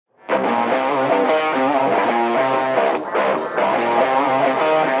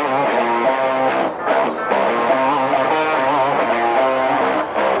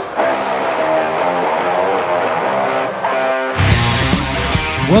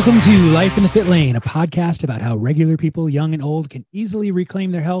Welcome to Life in the Fit Lane, a podcast about how regular people, young and old, can easily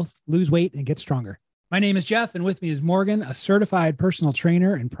reclaim their health, lose weight, and get stronger. My name is Jeff, and with me is Morgan, a certified personal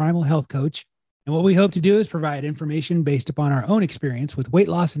trainer and primal health coach. And what we hope to do is provide information based upon our own experience with weight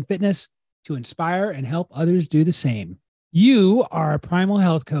loss and fitness to inspire and help others do the same. You are a primal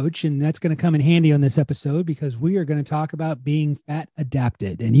health coach, and that's going to come in handy on this episode because we are going to talk about being fat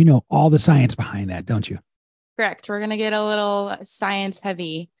adapted. And you know all the science behind that, don't you? Correct. We're going to get a little science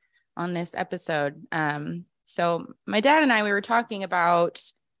heavy on this episode. So my dad and I, we were talking about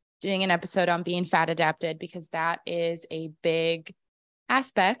doing an episode on being fat adapted because that is a big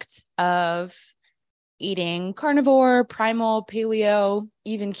aspect of eating carnivore, primal, paleo,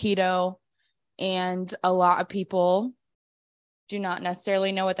 even keto. And a lot of people do not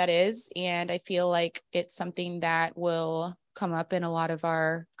necessarily know what that is. And I feel like it's something that will come up in a lot of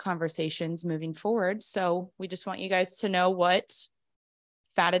our conversations moving forward. So we just want you guys to know what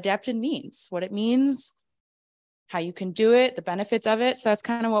fat adapted means, what it means, how you can do it, the benefits of it. So that's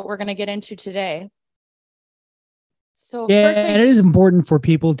kind of what we're going to get into today. So yeah, it is important for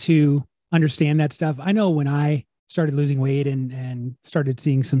people to understand that stuff. I know when I started losing weight and started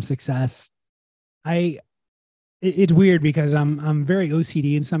seeing some success, it's weird because I'm very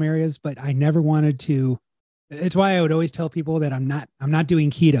OCD in some areas, but I never wanted to. It's why I would always tell people that I'm not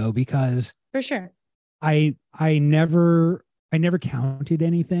doing keto because for sure. I never counted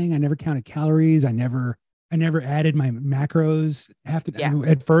anything. I never counted calories. I never added my macros.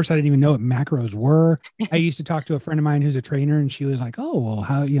 At first I didn't even know what macros were. I used to talk to a friend of mine who's a trainer and she was like, "Oh, well,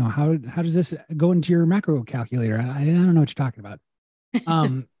 how does this go into your macro calculator?" I don't know what you're talking about.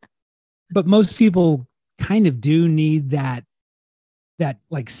 But most people kind of do need that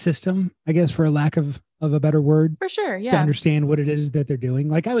like system, I guess, for a lack of a better word. For sure. Yeah. To understand what it is that they're doing.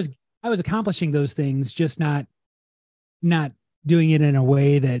 Like I was accomplishing those things, just not doing it in a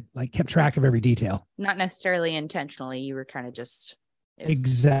way that like kept track of every detail. Not necessarily intentionally. You were kind of just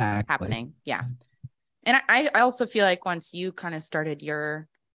exactly happening. Yeah. And I also feel like once you kind of started your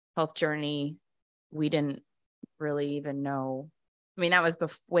health journey, we didn't really even know. I mean, that was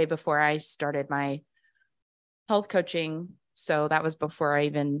way before I started my health coaching. So that was before I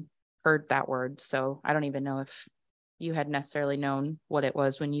even heard that word. So I don't even know if you had necessarily known what it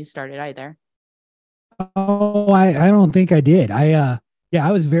was when you started either. Oh, I don't think I did. I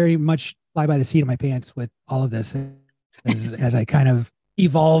was very much fly by the seat of my pants with all of this as I kind of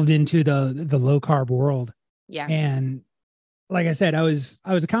evolved into the low carb world. Yeah. And like I said, I was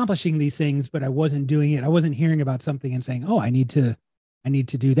accomplishing these things, but I wasn't doing it. I wasn't hearing about something and saying, "Oh, I need to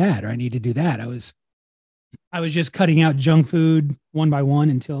do that," or "I need to do that." I was just cutting out junk food one by one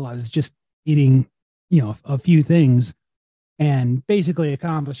until I was just eating, a few things and basically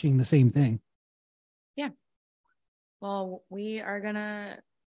accomplishing the same thing. Yeah. Well, we are going to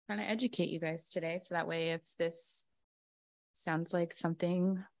kind of educate you guys today. So that way this sounds like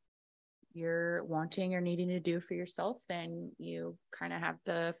something you're wanting or needing to do for yourself, then you kind of have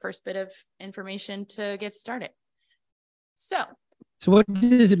the first bit of information to get started. So what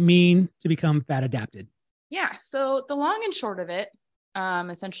does it mean to become fat adapted? Yeah. So the long and short of it,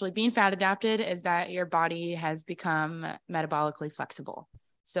 essentially being fat adapted is that your body has become metabolically flexible.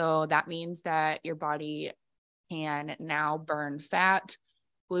 So that means that your body can now burn fat,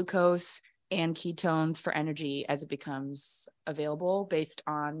 glucose, and ketones for energy as it becomes available based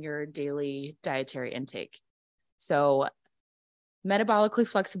on your daily dietary intake. So metabolically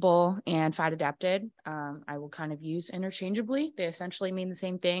flexible and fat adapted, I will kind of use interchangeably. They essentially mean the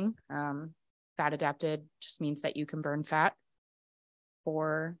same thing. Fat adapted just means that you can burn fat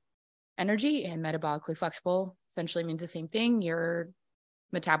for energy, and metabolically flexible essentially means the same thing. Your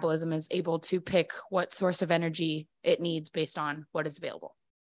metabolism is able to pick what source of energy it needs based on what is available.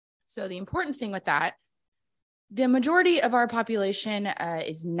 So the important thing with that, the majority of our population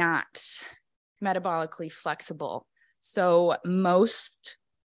is not metabolically flexible. So most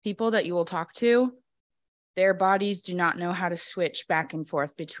people that you will talk to, their bodies do not know how to switch back and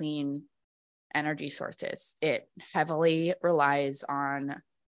forth between energy sources. It heavily relies on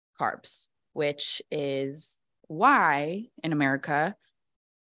carbs, which is why in America,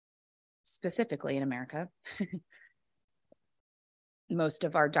 specifically in America, most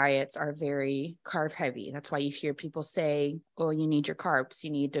of our diets are very carb heavy. That's why you hear people say, "Oh, you need your carbs. You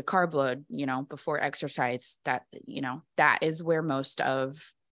need to carb load, before exercise." That is where most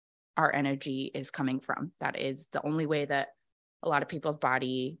of our energy is coming from. That is the only way that a lot of people's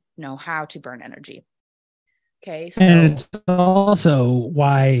body know how to burn energy. Okay. So, and it's also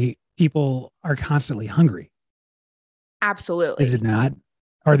why people are constantly hungry. Absolutely. Is it not?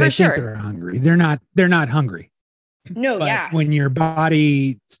 Or they think they're hungry. They're not hungry. No, But yeah. when your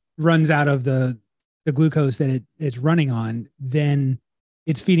body runs out of the glucose that it's running on, then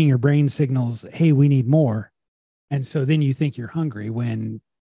it's feeding your brain signals, hey, we need more. And so then you think you're hungry when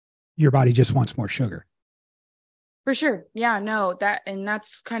your body just wants more sugar. For sure. Yeah, no,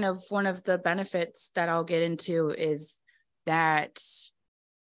 that's kind of one of the benefits that I'll get into is that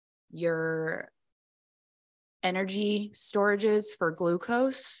your energy storages for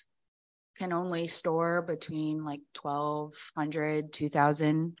glucose can only store between like 1,200,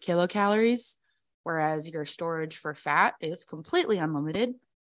 2,000 kilocalories, whereas your storage for fat is completely unlimited.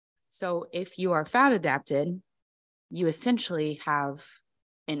 So if you are fat adapted, you essentially have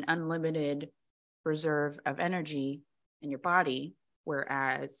an unlimited reserve of energy in your body,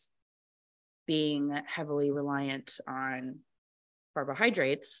 whereas being heavily reliant on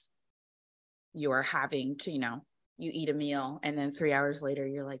carbohydrates, you are having to, you eat a meal and then 3 hours later,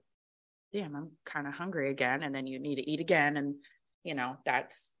 you're like, damn, I'm kind of hungry again. And then you need to eat again. And,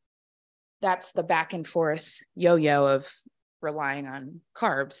 that's the back and forth yo-yo of relying on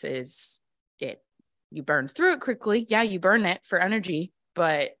carbs is you burn through it quickly. Yeah, you burn it for energy,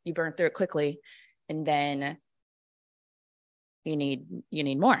 but you burn through it quickly. And then you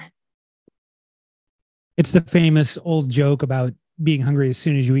need more. It's the famous old joke about being hungry as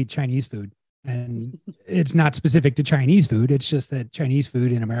soon as you eat Chinese food. And it's not specific to Chinese food. It's just that Chinese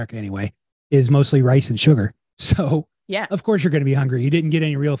food in America anyway is mostly rice and sugar. So Yeah, of course you're going to be hungry. You didn't get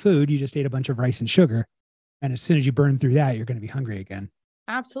any real food. You just ate a bunch of rice and sugar. And as soon as you burn through that, you're going to be hungry again.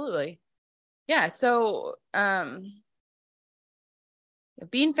 absolutely. Yeah. So,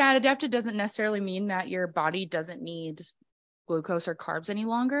 being fat adapted doesn't necessarily mean that your body doesn't need glucose or carbs any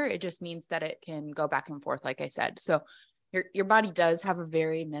longer. It just means that it can go back and forth, like I said. So your body does have a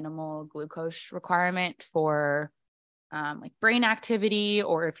very minimal glucose requirement for like brain activity,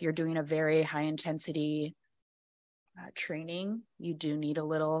 or if you're doing a very high intensity training, you do need a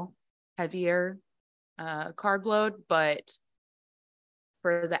little heavier carb load. But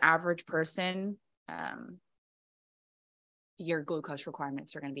for the average person, your glucose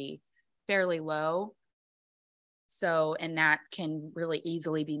requirements are going to be fairly low. So, and that can really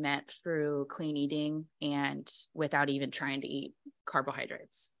easily be met through clean eating and without even trying to eat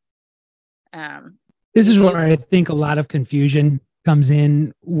carbohydrates. This is where I think a lot of confusion comes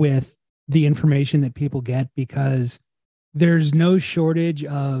in with the information that people get, because there's no shortage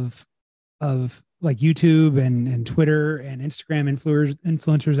of like YouTube and Twitter and Instagram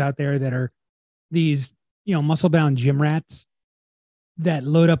influencers out there that are these, muscle bound gym rats that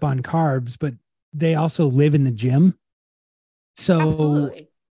load up on carbs, but they also live in the gym. So Absolutely.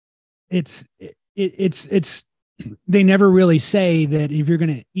 it's they never really say that if you're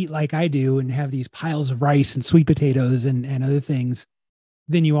going to eat like I do and have these piles of rice and sweet potatoes and other things,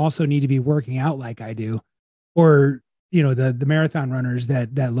 then you also need to be working out like I do. Or, the marathon runners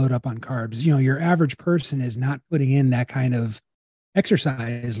that load up on carbs, your average person is not putting in that kind of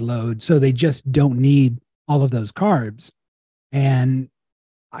exercise load. So they just don't need all of those carbs. And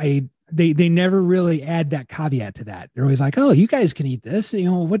they never really add that caveat to that. They're always like, oh, you guys can eat this.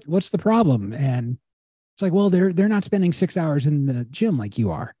 What's the problem? And it's like, well, they're not spending 6 hours in the gym like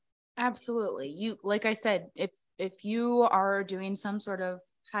you are. Absolutely. You, like I said, if you are doing some sort of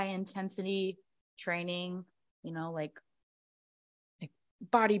high intensity training, like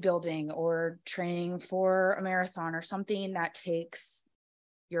bodybuilding or training for a marathon or something that takes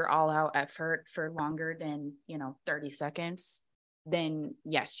your all out effort for longer than, 30 seconds, then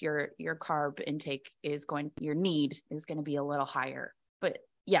yes, your carb intake your need is going to be a little higher. But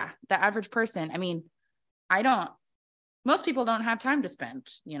yeah, the average person, I mean, most people don't have time to spend,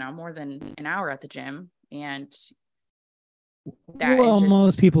 more than an hour at the gym. And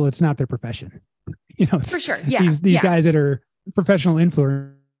most people, it's not their profession. For sure. Yeah. These guys that are professional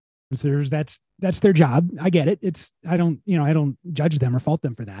influencers, that's their job. I get it. I don't judge them or fault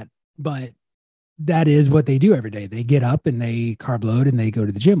them for that, but that is what they do every day. They get up and they carb load and they go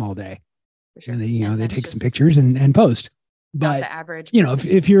to the gym all day. For sure. And they take some pictures and post. But the average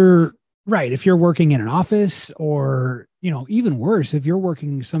if you're right, if you're working in an office, or even worse, if you're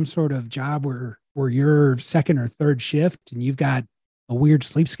working some sort of job where you're second or third shift and you've got a weird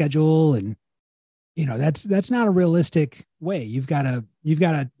sleep schedule, and that's not a realistic way. You got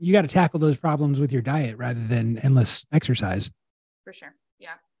to tackle those problems with your diet rather than endless exercise. For sure.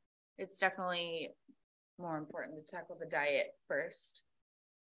 Yeah. It's definitely more important to tackle the diet first.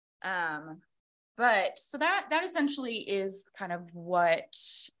 But so that essentially is kind of what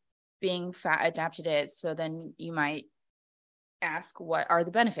being fat adapted is. So then you might ask, what are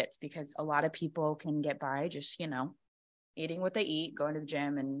the benefits? Because a lot of people can get by just, eating what they eat, going to the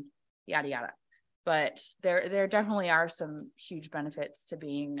gym and yada, yada. But there definitely are some huge benefits to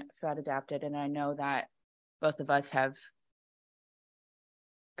being fat adapted. And I know that both of us have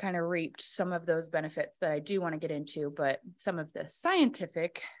kind of reaped some of those benefits that I do want to get into, but some of the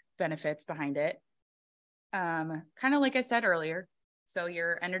scientific benefits behind it, kind of like I said earlier. So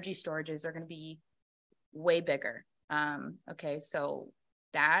your energy storages are going to be way bigger. Okay. So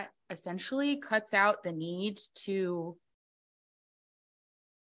that essentially cuts out the need to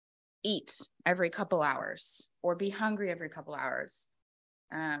eat every couple hours or be hungry every couple hours.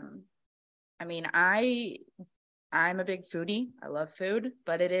 I mean, I'm a big foodie. I love food,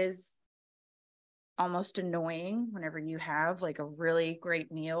 but it is almost annoying whenever you have like a really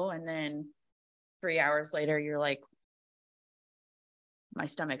great meal and then 3 hours later you're like, my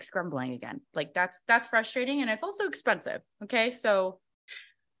stomach's grumbling again. Like that's frustrating, and it's also expensive. Okay. So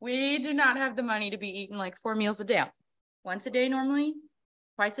we do not have the money to be eating like 4 meals a day. Once a day normally,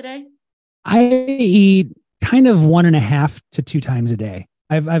 twice a day. I eat kind of 1.5 to 2 times a day.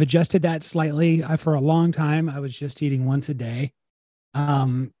 I've adjusted that slightly. For a long time, I was just eating once a day.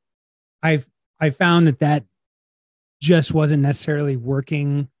 I found that just wasn't necessarily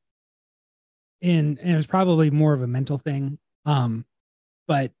working and it was probably more of a mental thing.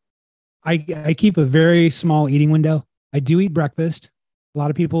 But I keep a very small eating window. I do eat breakfast. A lot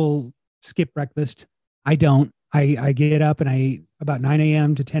of people skip breakfast. I don't. I get up and I eat about 9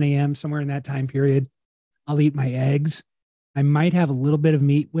 a.m. to 10 a.m., somewhere in that time period. I'll eat my eggs. I might have a little bit of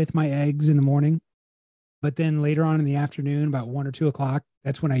meat with my eggs in the morning, but then later on in the afternoon, about 1 or 2 o'clock,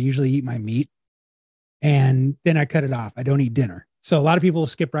 that's when I usually eat my meat. And then I cut it off. I don't eat dinner. So a lot of people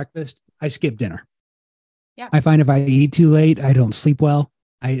skip breakfast. I skip dinner. Yeah. I find if I eat too late, I don't sleep well.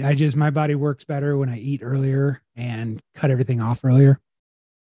 I just, my body works better when I eat earlier and cut everything off earlier.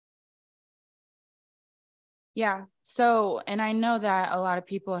 Yeah. So, and I know that a lot of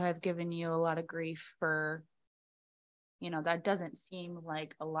people have given you a lot of grief for, that doesn't seem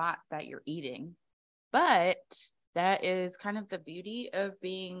like a lot that you're eating, but that is kind of the beauty of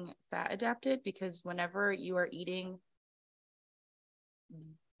being fat adapted, because whenever you are eating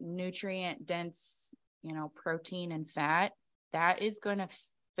nutrient dense, protein and fat, that is going to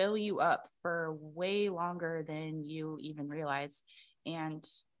fill you up for way longer than you even realize. And,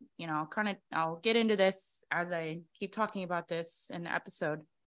 I'll get into this as I keep talking about this in the episode.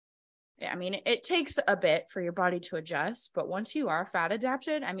 I mean, it takes a bit for your body to adjust, but once you are fat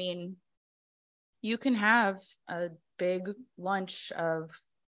adapted, I mean, you can have a big lunch of,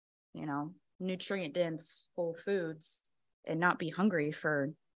 nutrient dense whole foods and not be hungry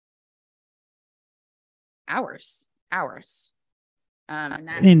for hours. And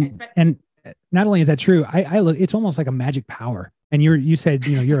not only is that true, I look, it's almost like a magic power. And you said,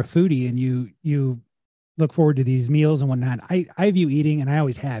 you're a foodie and you look forward to these meals and whatnot. I view eating, and I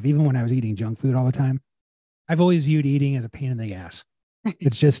always have, even when I was eating junk food all the time, I've always viewed eating as a pain in the ass.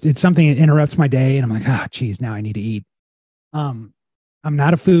 It's something that interrupts my day. And I'm like, geez, now I need to eat. I'm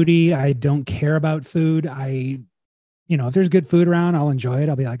not a foodie. I don't care about food. If there's good food around, I'll enjoy it.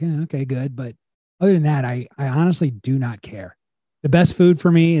 I'll be like, okay, good. But other than that, I honestly do not care. The best food for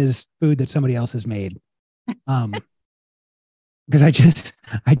me is food that somebody else has made. Because I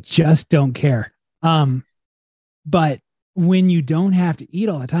just don't care. But when you don't have to eat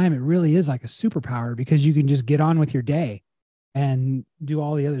all the time, it really is like a superpower, because you can just get on with your day and do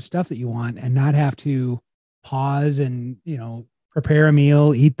all the other stuff that you want and not have to pause and, prepare a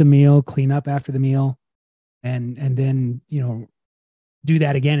meal, eat the meal, clean up after the meal, and then, do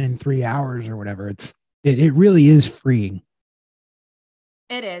that again in 3 hours or whatever. It really is freeing.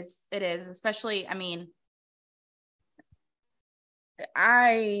 It is, especially, I mean,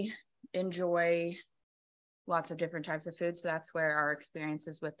 I enjoy lots of different types of food. So that's where our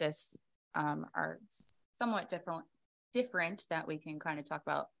experiences with this are somewhat different that we can kind of talk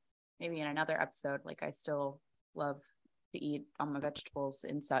about maybe in another episode. Like, I still love to eat all my vegetables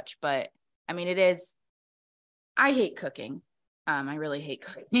and such, but I mean, I hate cooking. I really hate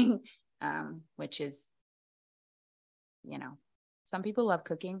cooking, which is, some people love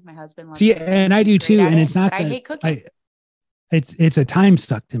cooking. My husband loves cooking. And I do too. And it's not that I hate cooking. It's a time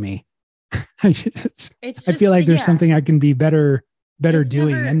suck to me. I feel like there's something I can be better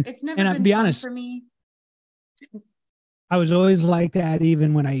doing. It's never been fun for me. I was always like that,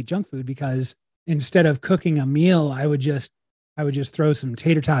 even when I eat junk food, because instead of cooking a meal, I would just throw some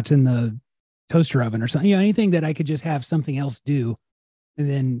tater tots in the toaster oven or something, anything that I could just have something else do. And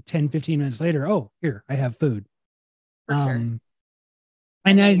then 10, 15 minutes later, here, I have food. For sure.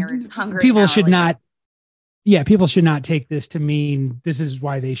 And people should not take this to mean this is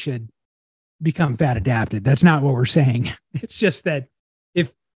why they should become fat adapted. That's not what we're saying. It's just that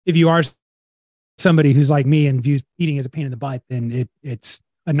if you are somebody who's like me and views eating as a pain in the butt, then it's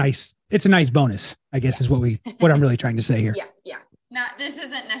a nice bonus, I guess, is what I'm really trying to say here. Yeah. Yeah. Not, this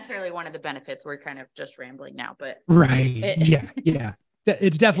isn't necessarily one of the benefits. We're kind of just rambling now, but right. Yeah.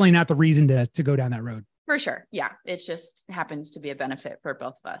 It's definitely not the reason to go down that road. For sure. Yeah. It just happens to be a benefit for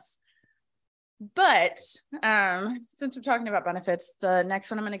both of us. But since we're talking about benefits, the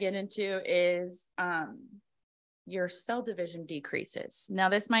next one I'm going to get into is your cell division decreases. Now,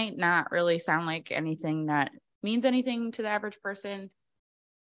 this might not really sound like anything that means anything to the average person.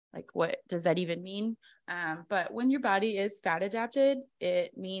 Like, what does that even mean? But when your body is fat adapted,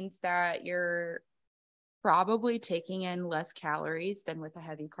 it means that you're probably taking in less calories than with a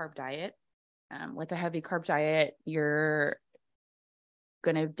heavy carb diet. With a heavy carb diet, you're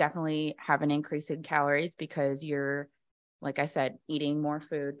going to definitely have an increase in calories because you're, like I said, eating more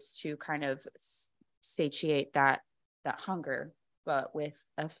foods to kind of satiate that hunger. But with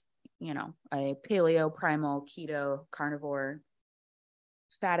a paleo, primal, keto, carnivore,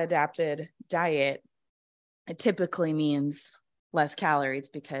 fat adapted diet, it typically means less calories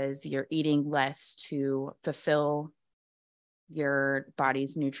because you're eating less to fulfill your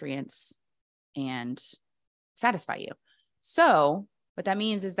body's nutrients and satisfy you. So what that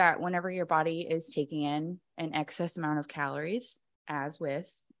means is that whenever your body is taking in an excess amount of calories, as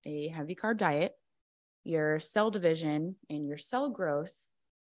with a heavy carb diet, your cell division and your cell growth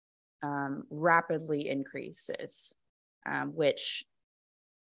rapidly increases, which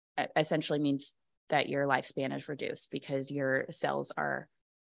essentially means that your lifespan is reduced because your cells are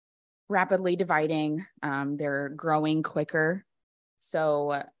rapidly dividing. They're growing quicker.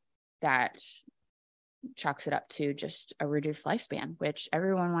 So that chalks it up to just a reduced lifespan, which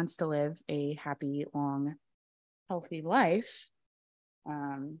everyone wants to live a happy, long, healthy life.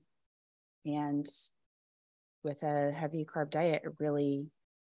 And with a heavy carb diet,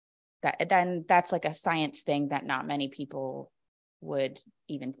 that's like a science thing that not many people would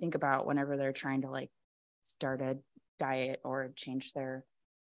even think about whenever they're trying to like start a diet or change their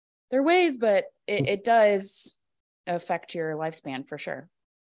ways, but it does affect your lifespan for sure.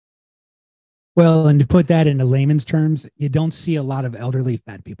 Well, and to put that into layman's terms, you don't see a lot of elderly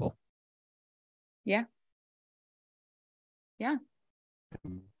fat people. Yeah. Yeah.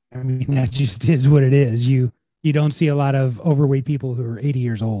 I mean, that just is what it is. You don't see a lot of overweight people who are 80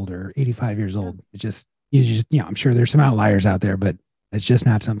 years old or 85 years old. It's just, I'm sure there's some outliers out there, but it's just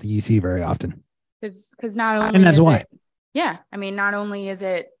not something you see very often. Because not only, and that's why. Not only is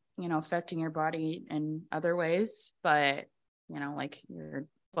it, affecting your body in other ways, but, like your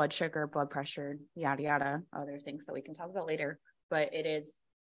blood sugar, blood pressure, yada, yada, other things that we can talk about later, but it is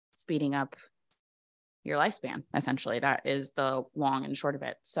speeding up your lifespan. Essentially, that is the long and short of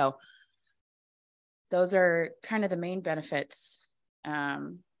it. So those are kind of the main benefits.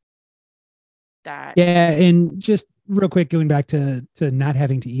 And just real quick, going back to not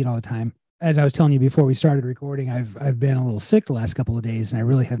having to eat all the time. As I was telling you before we started recording, I've been a little sick the last couple of days, and I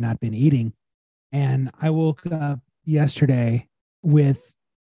really have not been eating. And I woke up yesterday with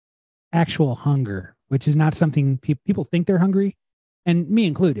actual hunger, which is not something people think they're hungry, and me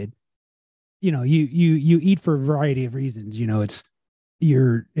included. You eat for a variety of reasons. It's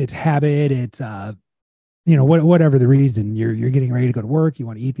habit. It's whatever the reason. You're getting ready to go to work. You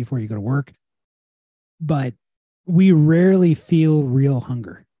want to eat before you go to work, but we rarely feel real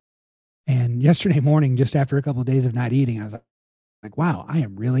hunger. And yesterday morning, just after a couple of days of not eating, I was like, wow, I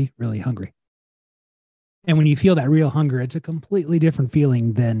am really, really hungry. And when you feel that real hunger, it's a completely different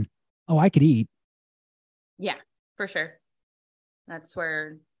feeling than, oh, I could eat. Yeah, for sure. That's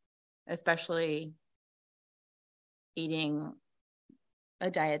where, especially eating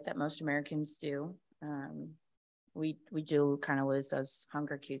a diet that most Americans do, we do kind of lose those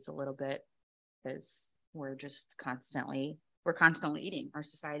hunger cues a little bit because we're constantly eating. Our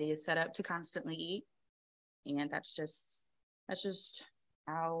society is set up to constantly eat. And that's just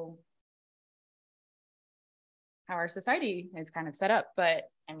how our society is kind of set up. But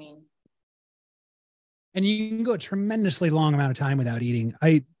I mean, and you can go a tremendously long amount of time without eating.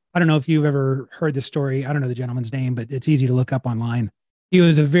 I don't know if you've ever heard the story. I don't know the gentleman's name, but it's easy to look up online. He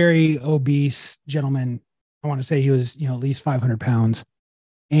was a very obese gentleman. I want to say he was, at least 500 pounds.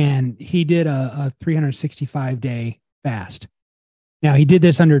 And he did a 365-day fast. Now, he did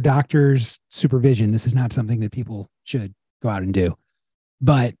this under doctor's supervision. This is not something that people should go out and do.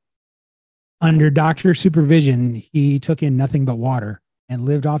 But under doctor's supervision, he took in nothing but water and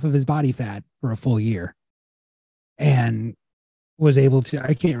lived off of his body fat for a full year. And was able to,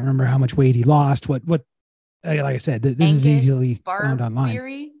 I can't remember how much weight he lost. What like I said, this is easily found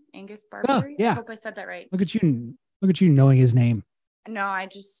online. Angus Barbieri. Oh, yeah. I hope I said that right. Look at you knowing his name. No, I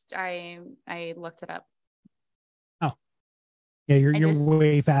looked it up. Oh, yeah, you're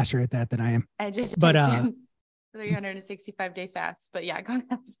way faster at that than I am. I just but typed in 365-day fast. But yeah, go ahead.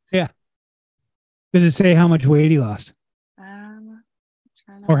 Yeah. Does it say how much weight he lost?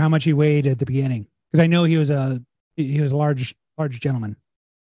 Or how much he weighed at the beginning? Because I know he was a large gentleman.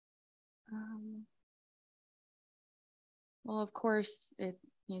 Well, of course,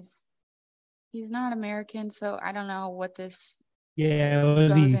 he's not American, so I don't know what this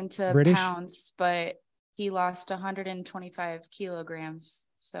goes into British? Pounds, but he lost 125 kilograms.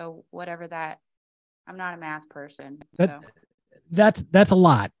 So whatever that, I'm not a math person. That's a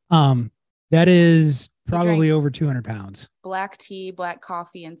lot. That is probably over 200 pounds. Black tea, black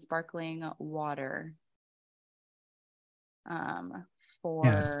coffee, and sparkling water. So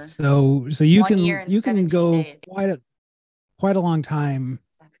you can go days. quite a long time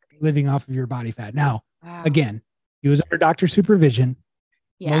living off of your body fat. Now, again, he was under doctor supervision.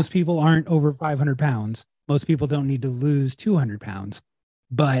 Yeah. Most people aren't over 500 pounds. Most people don't need to lose 200 pounds,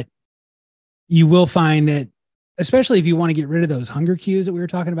 but you will find that, especially if you want to get rid of those hunger cues that we were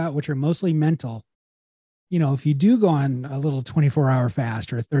talking about, which are mostly mental, if you do go on a little 24-hour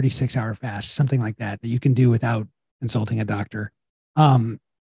fast or a 36-hour fast, something like that you can do without consulting a doctor,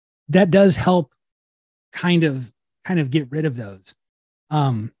 that does help kind of get rid of those.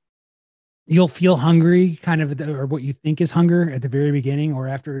 You'll feel hungry or what you think is hunger at the very beginning, or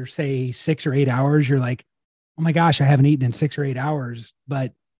after say 6 or 8 hours, you're like, oh my gosh, I haven't eaten in 6 or 8 hours.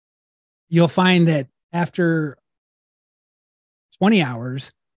 But you'll find that after 20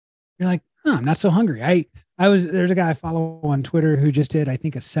 hours, you're like, I'm not so hungry. There's a guy I follow on Twitter who just did, I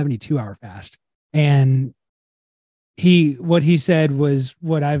think, a 72-hour fast. And what he said was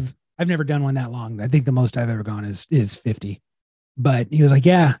what I've never done one that long. I think the most I've ever gone is 50. But he was like,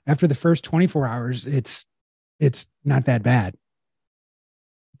 yeah, after the first 24 hours, it's not that bad.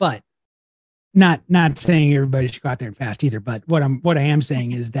 But not saying everybody should go out there and fast either. But what I am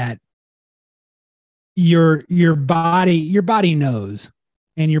saying is that your body knows,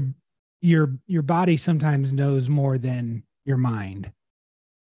 and your body sometimes knows more than your mind.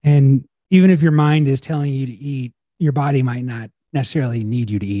 And even if your mind is telling you to eat, your body might not necessarily need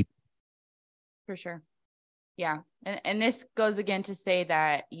you to eat. For sure. Yeah. And this goes again to say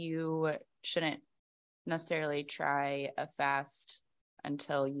that you shouldn't necessarily try a fast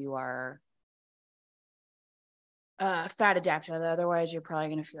until you are fat adapted. Otherwise, you're probably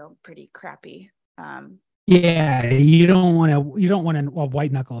going to feel pretty crappy. Yeah, you don't want to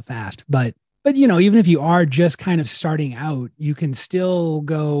white knuckle a fast, but even if you are just kind of starting out, you can still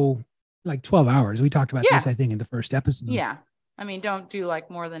go like 12 hours. We talked about this, I think, in the first episode. Yeah. I mean, don't do like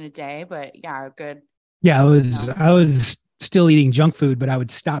more than a day, but yeah, good. Yeah, I was still eating junk food, but I would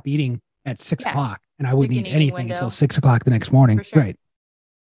stop eating at 6 o'clock, and I wouldn't eat anything until 6 o'clock the next morning. Sure. Right.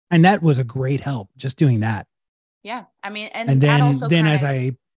 And that was a great help, just doing that. Yeah. I mean, and then as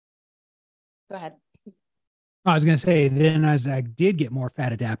I go ahead. I was going to say, then as I did get more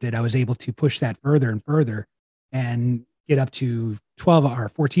fat adapted, I was able to push that further and further and get up to 12 or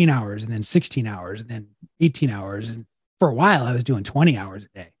 14 hours, and then 16 hours, and then 18 hours. And for a while, I was doing 20 hours a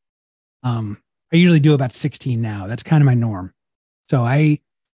day. I usually do about 16 now. That's kind of my norm. So I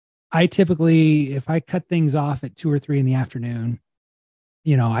typically, if I cut things off at 2 or 3 in the afternoon,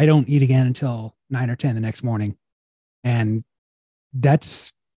 I don't eat again until 9 or 10 the next morning. And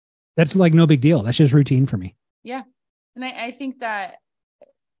that's like no big deal. That's just routine for me. Yeah. And I think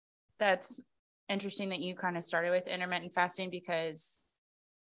that's interesting that you kind of started with intermittent fasting, because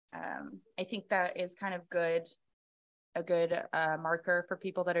I think that is kind of a good marker for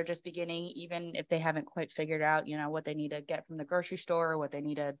people that are just beginning, even if they haven't quite figured out, what they need to get from the grocery store, or what they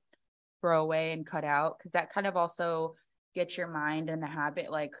need to throw away and cut out. Because that kind of also gets your mind in the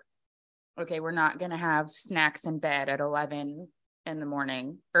habit, like, okay, we're not going to have snacks in bed at 11 in the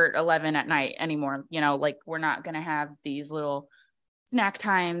morning or 11 at night anymore. Like, we're not going to have these little snack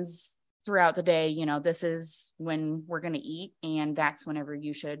times throughout the day. This is when we're going to eat. And that's whenever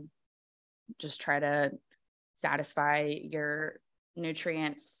you should just try to satisfy your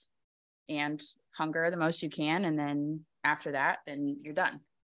nutrients and hunger the most you can. And then after that, then you're done.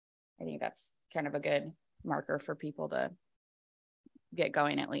 I think that's kind of a good marker for people to get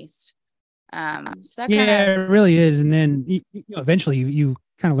going, at least. So it really is. And then eventually you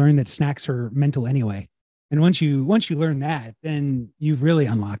kind of learn that snacks are mental anyway. And once you learn that, then you've really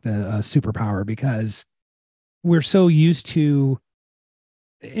unlocked a superpower, because we're so used to,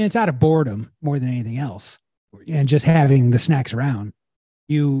 and it's out of boredom more than anything else, and just having the snacks around.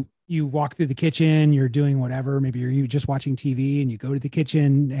 You walk through the kitchen, you're doing whatever, maybe you're just watching TV, and you go to the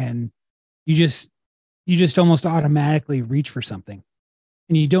kitchen and you just almost automatically reach for something.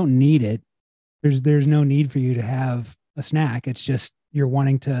 and you don't need it. There's no need for you to have a snack. It's just you're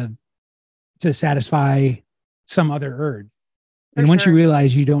wanting to satisfy some other urge. For And once you sure.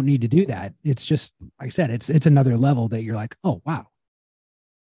 realize you don't need to do that, it's just like I said, it's another level that you're like, oh wow.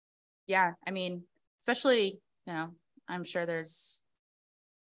 Yeah. I mean, especially, I'm sure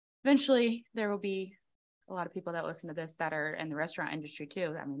eventually there will be a lot of people that listen to this that are in the restaurant industry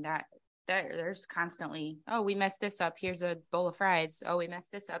too. I mean, that there's constantly, oh, we messed this up. Here's a bowl of fries. Oh, we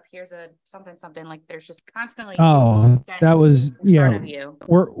messed this up. Here's a something. Like there's just constantly That was in front of you.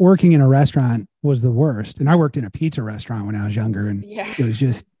 Working in a restaurant was the worst. And I worked in a pizza restaurant when I was younger, and it was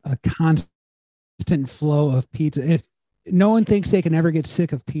just a constant flow of pizza. No one thinks they can ever get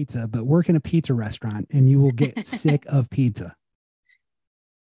sick of pizza, but work in a pizza restaurant and you will get sick of pizza.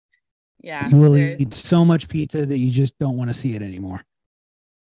 Yeah. You will eat so much pizza that you just don't want to see it anymore.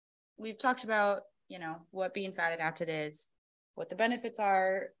 We've talked about, what being fat adapted is, what the benefits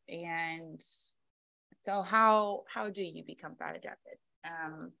are, and so how do you become fat adapted?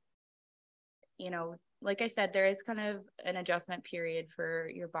 Like I said, there is kind of an adjustment period for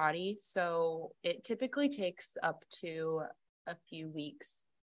your body. So it typically takes up to a few weeks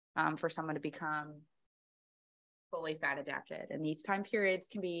for someone to become fully fat adapted. And these time periods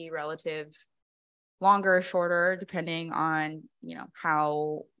can be relative longer or shorter, depending on,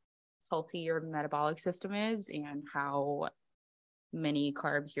 how healthy your metabolic system is and how many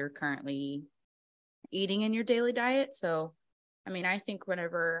carbs you're currently eating in your daily diet. So, I mean, I think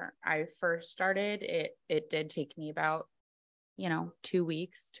whenever I first started, it did take me about, 2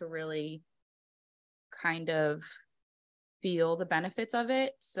 weeks to really kind of feel the benefits of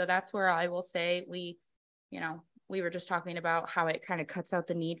it. So that's where I will say we were just talking about how it kind of cuts out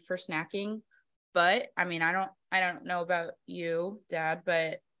the need for snacking. But I mean, I don't know about you, Dad,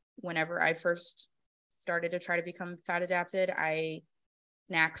 but whenever I first started to try to become fat adapted,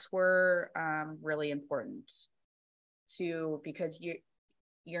 snacks were really important because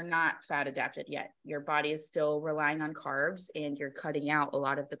you're not fat adapted yet. Your body is still relying on carbs and you're cutting out a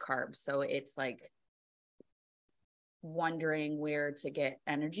lot of the carbs. So it's like wondering where to get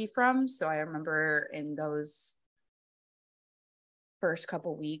energy from. So I remember in those first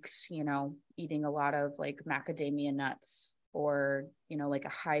couple weeks, eating a lot of like macadamia nuts or, like a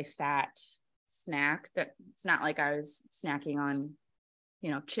high fat snack. That it's not like I was snacking on,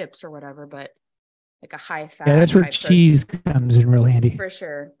 chips or whatever, but like a high fat. Yeah, that's where cheese comes in real handy. For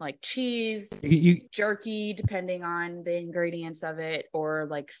sure. Like cheese, jerky, depending on the ingredients of it, or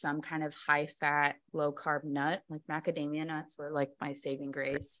like some kind of high fat, low carb nut, like macadamia nuts were like my saving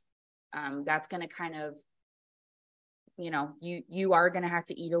grace. That's going to kind of, you are going to have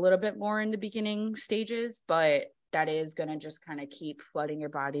to eat a little bit more in the beginning stages, but that is going to just kind of keep flooding your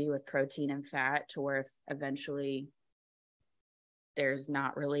body with protein and fat to where eventually there's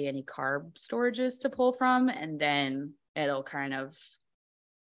not really any carb storages to pull from. And then it'll kind of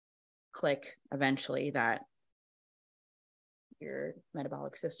click eventually that your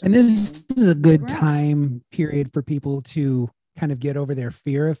metabolic system. And this is a good time period for people to kind of get over their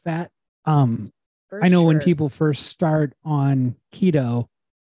fear of fat. I know when people first start on keto,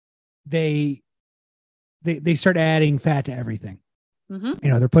 they start adding fat to everything.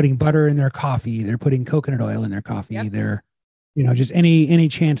 Mm-hmm. They're putting butter in their coffee. They're putting coconut oil in their coffee. Yep. They're, just any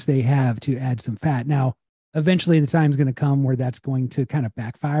chance they have to add some fat. Now, eventually the time's going to come where that's going to kind of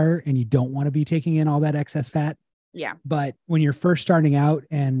backfire and you don't want to be taking in all that excess fat. Yeah. But when you're first starting out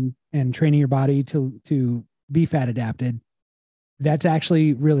and training your body to be fat adapted, that's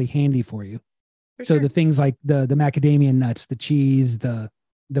actually really handy for you. So the things like the macadamia nuts, the cheese, the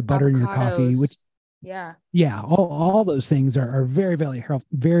butter in your coffee, which all those things are very,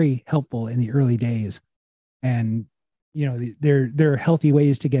 very helpful in the early days. And there are healthy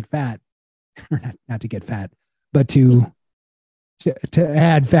ways to get fat, or not to get fat, but to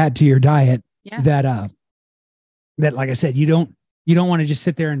add fat to your diet. Yeah. That like I said, you don't want to just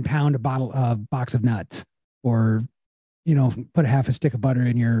sit there and pound a box of nuts or put a half a stick of butter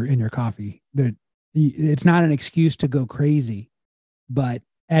in your coffee. It's not an excuse to go crazy, but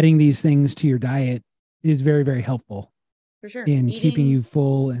adding these things to your diet is very, very helpful. For sure. In keeping you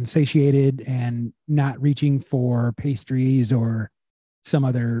full and satiated and not reaching for pastries or some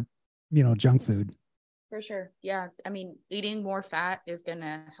other, junk food. For sure. Yeah. I mean, eating more fat is going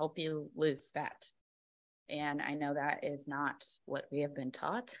to help you lose fat. And I know that is not what we have been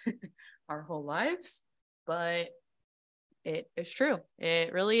taught our whole lives, but it is true.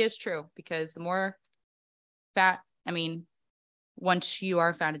 It really is true, because the more fat, once you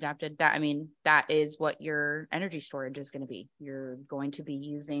are fat adapted, that is what your energy storage is going to be. You're going to be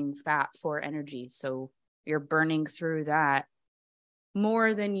using fat for energy. So you're burning through that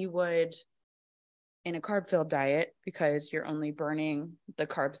more than you would in a carb-filled diet, because you're only burning the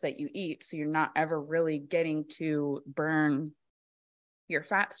carbs that you eat. So you're not ever really getting to burn your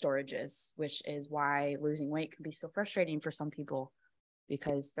fat storages, which is why losing weight can be so frustrating for some people,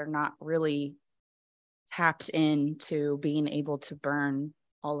 because they're not really tapped into being able to burn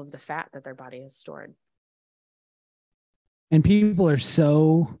all of the fat that their body has stored. And people are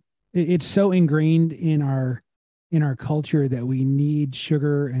it's so ingrained in our culture that we need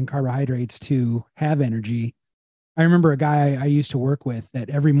sugar and carbohydrates to have energy. I remember a guy I used to work with that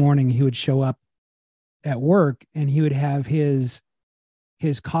every morning he would show up at work and he would have his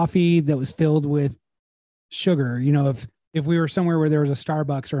coffee that was filled with sugar. You know, if we were somewhere where there was a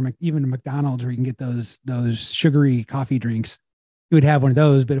Starbucks or even a McDonald's where you can get those sugary coffee drinks, he would have one of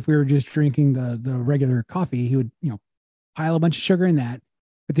those. But if we were just drinking the regular coffee, he would, pile a bunch of sugar in that.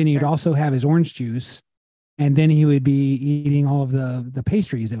 But then he would also have his orange juice, and then he would be eating all of the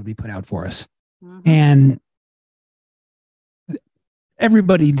pastries that would be put out for us. Mm-hmm. And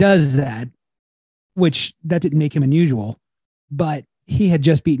everybody does that, which that didn't make him unusual, but he had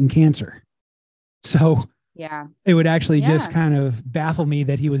just beaten cancer. So yeah, it would actually just kind of baffle me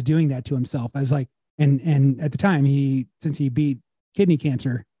that he was doing that to himself. I was like, and at the time since he beat kidney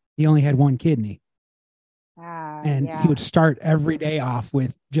cancer, he only had one kidney. And he would start every day off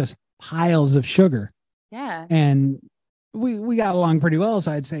with just piles of sugar. Yeah. And we got along pretty well.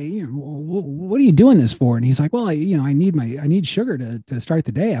 So I'd say, what are you doing this for? And he's like, well, I need sugar to start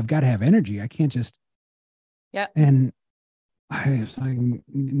the day. I've got to have energy. I can't just. Yeah. And I was like,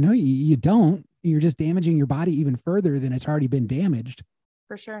 no, you don't. You're just damaging your body even further than it's already been damaged.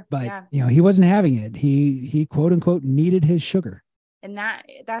 For sure. But, he wasn't having it. He quote unquote needed his sugar. And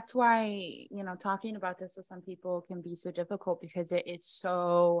that's why, talking about this with some people can be so difficult, because it is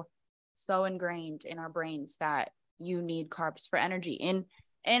so ingrained in our brains that you need carbs for energy.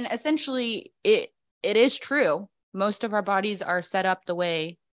 And essentially it is true. Most of our bodies are set up the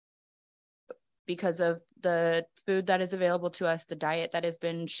way because of the food that is available to us, the diet that has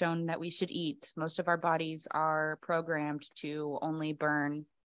been shown that we should eat. Most of our bodies are programmed to only burn,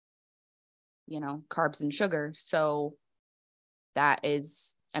 carbs and sugar. So that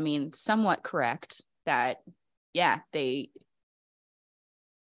is, somewhat correct that, they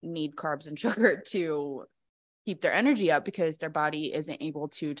need carbs and sugar to keep their energy up, because their body isn't able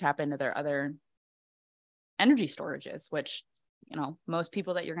to tap into their other energy storages, which, most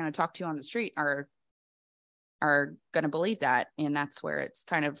people that you're going to talk to on the street are going to believe that. And that's where it's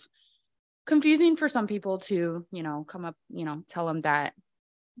kind of confusing for some people to, come up, tell them that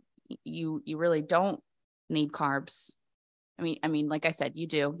you really don't need carbs. I mean, like I said, you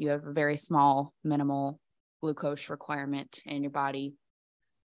have a very small, minimal glucose requirement in your body,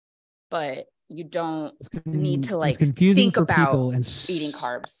 but you don't need to think about eating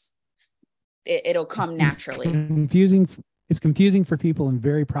carbs. It'll come naturally. It's confusing for people and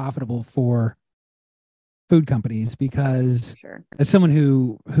very profitable for food companies, because as someone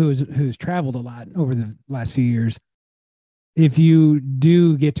who's traveled a lot over the last few years, if you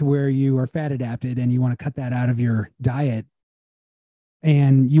do get to where you are fat adapted and you want to cut that out of your diet,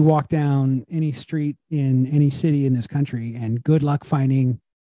 and you walk down any street in any city in this country, and good luck finding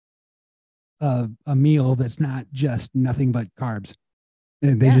a meal that's not just nothing but carbs.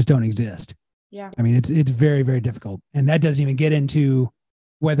 They just don't exist. Yeah. I mean, it's very, very difficult. And that doesn't even get into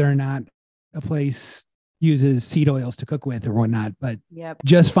whether or not a place uses seed oils to cook with or whatnot. But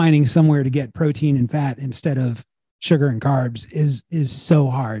just finding somewhere to get protein and fat instead of sugar and carbs is so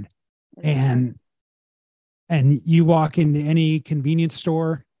hard. And you walk into any convenience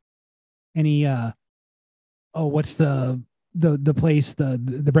store, any what's the place,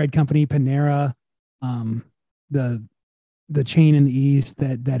 the bread company, Panera, the chain in the East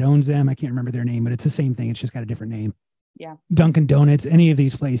that owns them. I can't remember their name, but it's the same thing. It's just got a different name. Yeah. Dunkin' Donuts, any of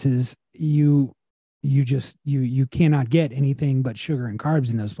these places, you cannot get anything but sugar and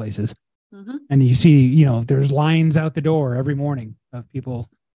carbs in those places. Mm-hmm. And you see, there's lines out the door every morning of people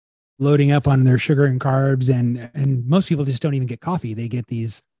loading up on their sugar and carbs, and most people just don't even get coffee. They get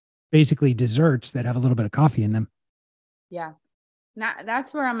these basically desserts that have a little bit of coffee in them. Yeah. Now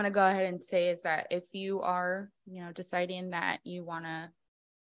that's where I'm going to go ahead and say is that if you are, deciding that you want to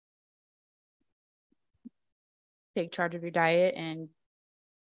take charge of your diet and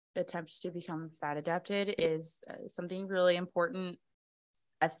attempts to become fat adapted is something really important,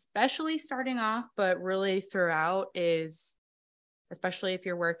 especially starting off, but really throughout, is especially if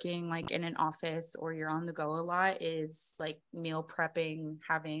you're working like in an office or you're on the go a lot, is like meal prepping,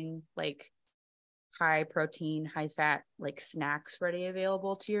 having like high protein, high fat, like snacks ready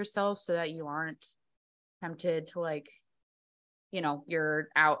available to yourself so that you aren't tempted to like you're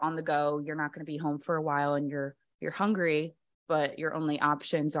out on the go, you're not going to be home for a while, and you're hungry, but your only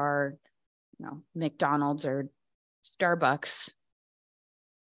options are, McDonald's or Starbucks,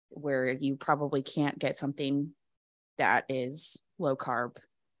 where you probably can't get something that is low carb.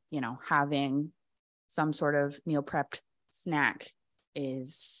 Having some sort of meal prepped snack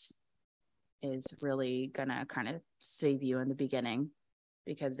is really gonna kind of save you in the beginning,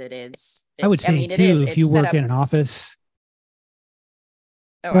 because I would say too, if you work in an office.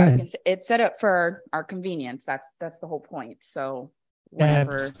 Oh, I was gonna say, it's set up for our convenience. That's the whole point. So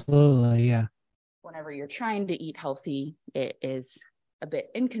absolutely, yeah. Whenever you're trying to eat healthy, it is a bit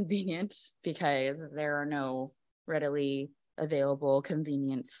inconvenient because there are no readily available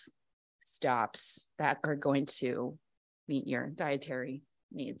convenience stops that are going to meet your dietary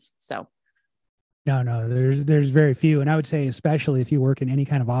needs. So no, there's very few. And I would say, especially if you work in any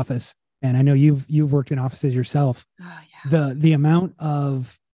kind of office, and I know you've worked in offices yourself, the amount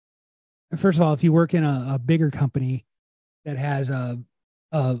of, first of all, if you work in a bigger company that has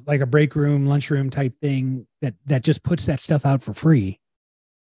like a break room, lunchroom type thing that just puts that stuff out for free,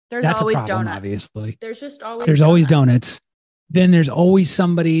 that's always a problem, donuts. Obviously, there's always donuts. Then there's always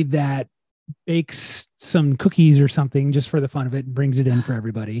somebody that bakes some cookies or something just for the fun of it and brings it in for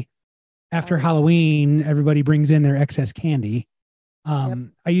everybody. After Halloween, everybody brings in their excess candy.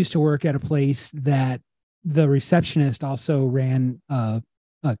 I used to work at a place that the receptionist also ran a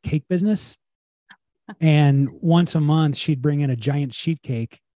cake business. And once a month, she'd bring in a giant sheet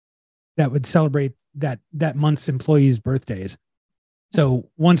cake that would celebrate that month's employees' birthdays. So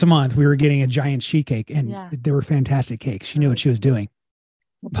once a month, we were getting a giant sheet cake, and they were fantastic cakes. She knew what she was doing.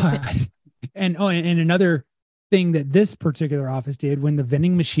 But and another thing that this particular office did, when the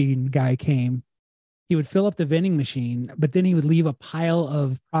vending machine guy came, he would fill up the vending machine, but then he would leave a pile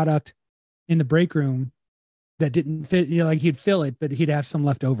of product in the break room that didn't fit. Like he'd fill it, but he'd have some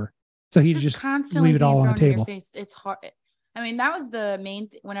left over. So he'd just constantly leave it all on the table. It's hard. I mean, that was the main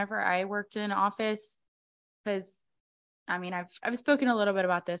whenever I worked in an office, because I mean, I've spoken a little bit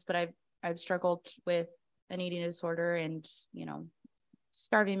about this, but I've struggled with an eating disorder and,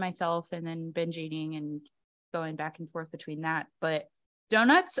 starving myself and then binge eating and going back and forth between that. But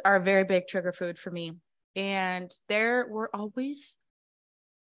donuts are a very big trigger food for me. And there were always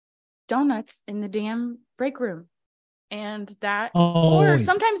donuts in the damn break room. And or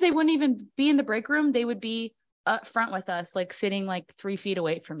sometimes they wouldn't even be in the break room. They would be up front with us, like sitting like 3 feet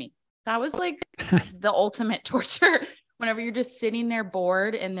away from me. That was like the ultimate torture. Whenever you're just sitting there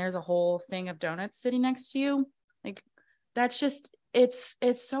bored and there's a whole thing of donuts sitting next to you, like that's just, it's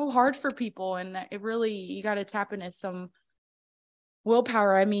so hard for people. And it really, you got to tap into some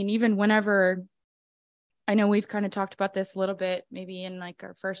willpower. I mean, even whenever, I know we've kind of talked about this a little bit, maybe in like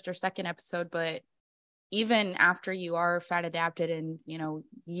our first or second episode, but even after you are fat adapted and,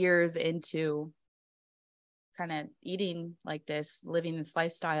 years into kind of eating like this, living this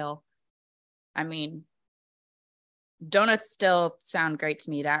lifestyle, I mean, donuts still sound great to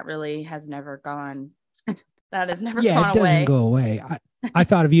me. That really has never gone. That has never gone away. Yeah, it doesn't go away. I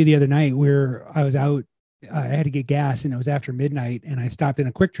thought of you the other night where I was out. I had to get gas, and it was after midnight, and I stopped in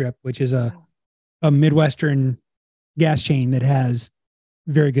a Quick Trip, which is a Midwestern gas chain that has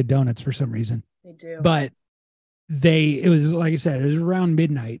very good donuts for some reason. They do. But it was, like I said, it was around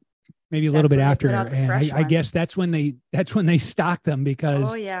midnight, maybe a little bit after. And I guess that's when they stock them,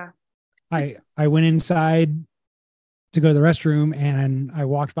 because I went inside to go to the restroom, and I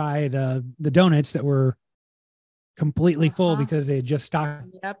walked by the donuts that were completely full because they had just stocked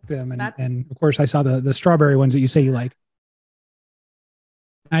them. And of course I saw the strawberry ones that you say you like.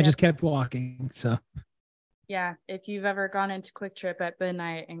 I just kept walking. So yeah, if you've ever gone into Quick Trip at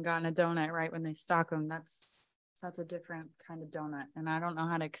midnight and gotten a donut right when they stock them, that's a different kind of donut. And I don't know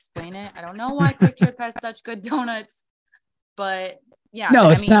how to explain it. I don't know why Quick Trip has such good donuts, but yeah. No,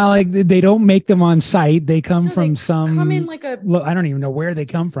 it's not like they don't make them on site. They come from come in like I don't even know where they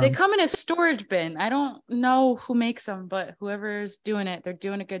come from. They come in a storage bin. I don't know who makes them, but whoever's doing it, they're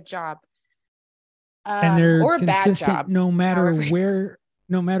doing a good job. And they're or a bad job. No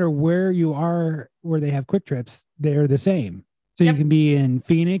matter where you are, where they have Quick Trips, they're the same. So you can be in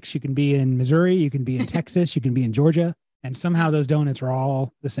Phoenix, you can be in Missouri, you can be in Texas, you can be in Georgia, and somehow those donuts are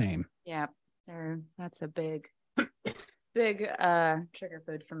all the same. Yeah, that's a big trigger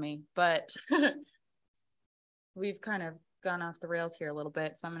food for me. But we've kind of gone off the rails here a little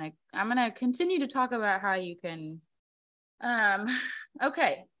bit, so I'm gonna continue to talk about how you can.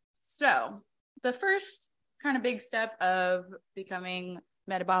 Okay, so the first kind of big step of becoming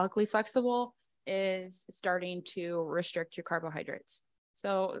metabolically flexible is starting to restrict your carbohydrates.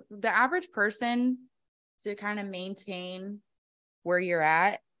 So the average person, to kind of maintain where you're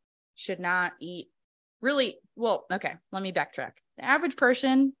at should not eat really well. Okay, let me backtrack. The average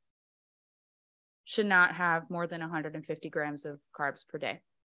person should not have more than 150 grams of carbs per day,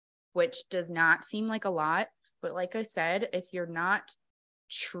 which does not seem like a lot. But like I said, if you're not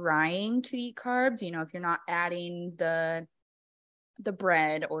trying to eat carbs, if you're not adding the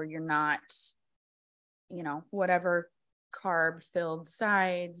bread, or you're not, whatever carb filled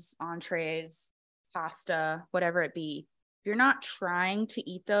sides, entrees, pasta, whatever it be, if you're not trying to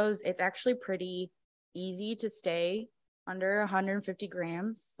eat those, it's actually pretty easy to stay under 150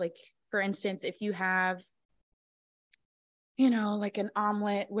 grams. Like, for instance, if you have, like an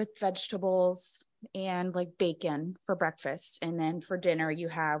omelet with vegetables and like bacon for breakfast, and then for dinner you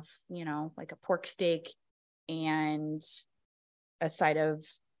have, like a pork steak and a side of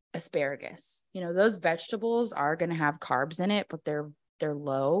asparagus. Those vegetables are going to have carbs in it, but they're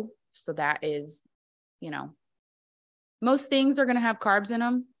low. So that is, most things are going to have carbs in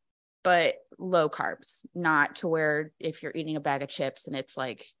them, but low carbs, not to where if you're eating a bag of chips and it's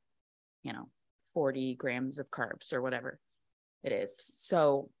like, 40 grams of carbs or whatever it is.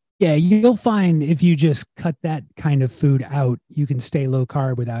 So yeah, you'll find if you just cut that kind of food out, you can stay low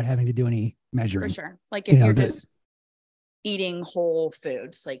carb without having to do any measuring. For sure. Like if you're just eating whole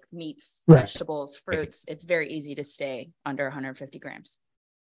foods like meats, right, vegetables, fruits, it's very easy to stay under 150 grams.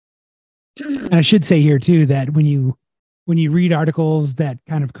 And I should say here too that when you read articles that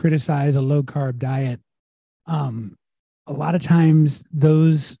kind of criticize a low carb diet, a lot of times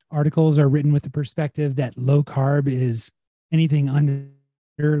those articles are written with the perspective that low carb is anything under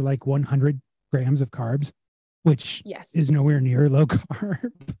like 100 grams of carbs, which is nowhere near low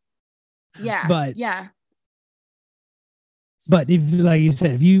carb. Yeah. But if, like you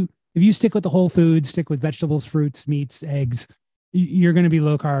said, if you stick with the whole foods, stick with vegetables, fruits, meats, eggs, you're going to be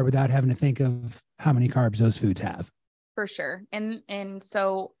low carb without having to think of how many carbs those foods have. For sure. And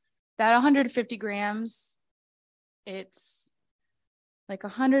so that 150 grams, it's like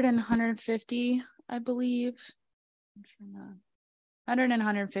 100 and 150, I believe. 100 and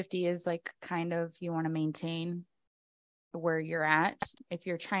 150 is like kind of, you want to maintain where you're at. If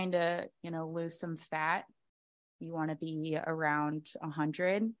you're trying to, lose some fat, you want to be around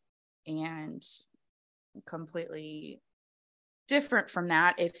 100, and completely different from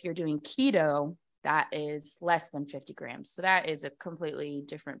that. If you're doing keto, that is less than 50 grams. So that is a completely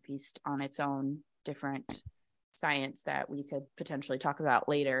different beast on its own, different science that we could potentially talk about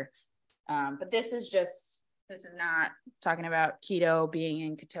later. But this is not talking about keto, being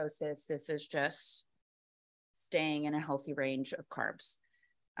in ketosis. This is just staying in a healthy range of carbs.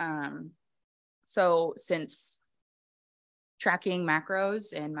 So since tracking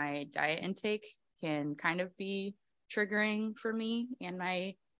macros and my diet intake can kind of be triggering for me and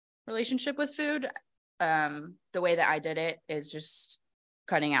my relationship with food, the way that I did it is just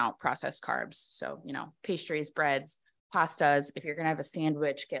cutting out processed carbs. So, pastries, breads, pastas. If you're going to have a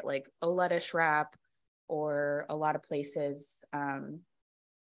sandwich, get like a lettuce wrap, or a lot of places.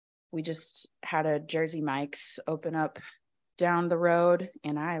 We just had a Jersey Mike's open up down the road,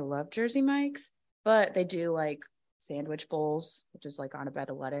 and I love Jersey Mike's, but they do like sandwich bowls, which is like on a bed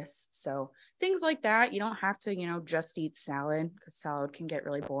of lettuce. So things like that. You don't have to, just eat salad, because salad can get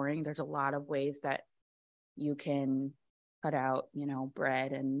really boring. There's a lot of ways that you can cut out,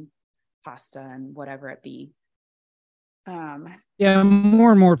 bread and pasta and whatever it be. Yeah,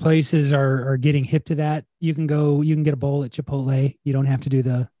 more and more places are getting hip to that. You can get a bowl at Chipotle. You don't have to do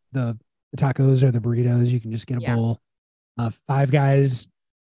the tacos or the burritos. You can just get a bowl. Five Guys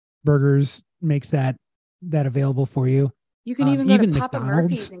burgers makes that available for you. You can even go to Papa McDonald's.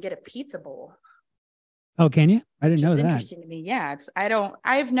 Murphy's and get a pizza bowl. Oh, can you? I didn't know that. Interesting to me. Yeah,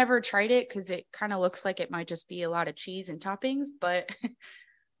 I've never tried it because it kind of looks like it might just be a lot of cheese and toppings, but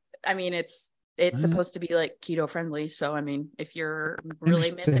I mean, it's supposed to be like keto friendly. So, I mean, if you're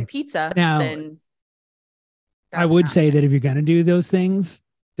really missing pizza, then I would say that if you're going to do those things,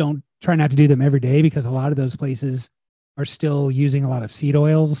 don't try not to do them every day, because a lot of those places are still using a lot of seed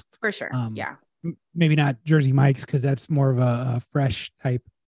oils. For sure. Yeah. Maybe not Jersey Mike's, because that's more of a fresh type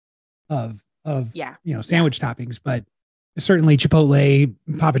of sandwich toppings, but certainly Chipotle,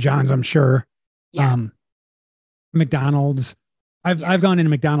 Papa John's, I'm sure. Yeah. McDonald's. I've gone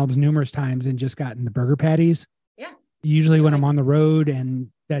into McDonald's numerous times and just gotten the burger patties. Yeah. Usually when I'm on the road, and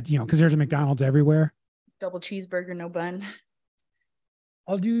that, because there's a McDonald's everywhere. Double cheeseburger, no bun.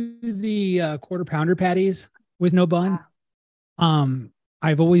 I'll do the quarter pounder patties with no bun. Wow.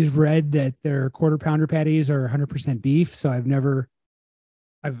 I've always read that their quarter pounder patties are 100% beef. So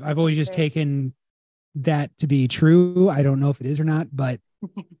I've always just taken that to be true. I don't know if it is or not, but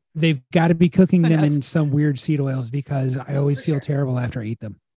they've got to be cooking Who them knows? in some weird seed oils because I always For feel sure. terrible after I eat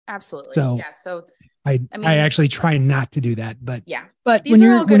them. Absolutely. So Yeah. So, I I I mean, actually try not to do that, but yeah, when these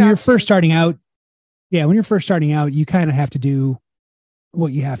are all good you're first options. starting out, yeah, when you're first starting out, you kind of have to do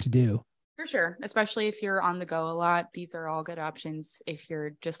what you have to do. For sure. Especially if you're on the go a lot. These are all good options if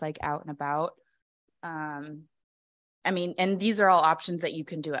you're just like out and about. I mean, and these are all options that you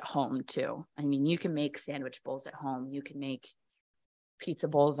can do at home too. I mean, you can make sandwich bowls at home. You can make pizza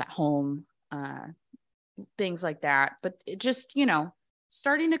bowls at home, things like that. But it just,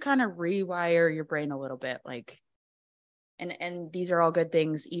 starting to kind of rewire your brain a little bit, like, and these are all good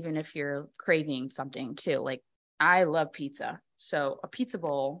things, even if you're craving something too. Like, I love pizza. So a pizza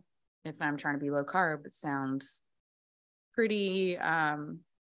bowl, if I'm trying to be low carb, it sounds pretty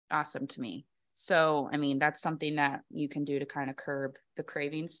awesome to me. So, I mean, that's something that you can do to kind of curb the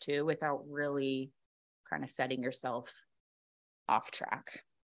cravings too, without really kind of setting yourself off track.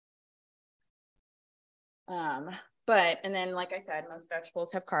 And then, like I said, most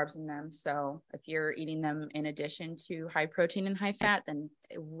vegetables have carbs in them. So if you're eating them in addition to high protein and high fat, then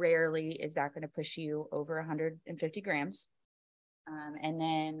rarely is that going to push you over 150 grams. And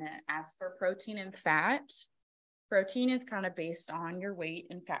then as for protein and fat, protein is kind of based on your weight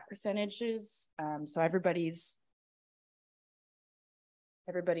and fat percentages. So everybody's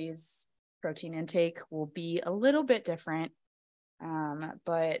protein intake will be a little bit different.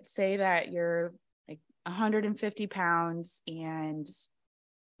 But say that you're like 150 pounds and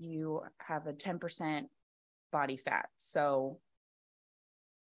you have a 10% body fat. So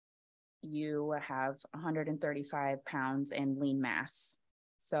you have 135 pounds in lean mass.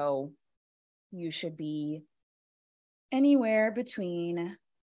 So you should be anywhere between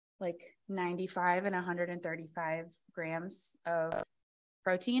like 95 and 135 grams of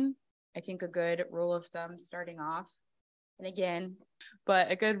protein. I think a good rule of thumb starting off. And again,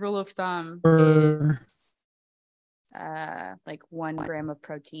 but a good rule of thumb is like 1 gram of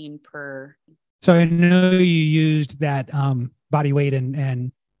protein per. So I know you used that body weight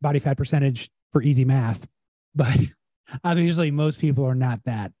and body fat percentage for easy math, but obviously most people are not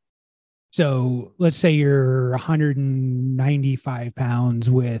that. So let's say you're 195 pounds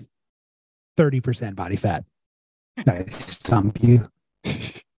with 30% body fat. I stump you.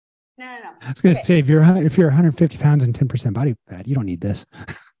 No. I was going to say if you're 150 pounds and 10% body fat, you don't need this.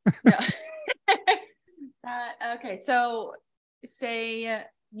 No. Okay, so say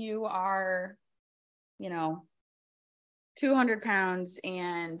you are, 200 pounds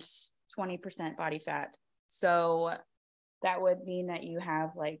and 20% body fat. So that would mean that you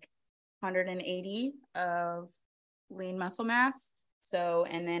have like 180 of lean muscle mass. So,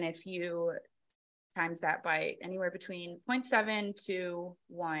 and then if you times that by anywhere between 0.7 to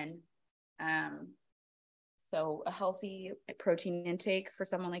 1, so a healthy protein intake for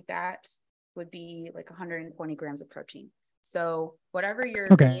someone like that would be like 120 grams of protein. So whatever your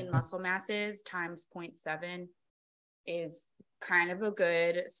lean muscle mass is times 0.7 is kind of a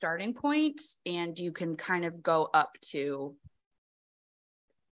good starting point, and you can kind of go up to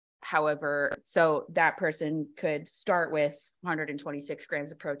however. So that person could start with 126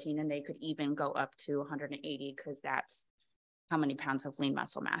 grams of protein, and they could even go up to 180 because that's how many pounds of lean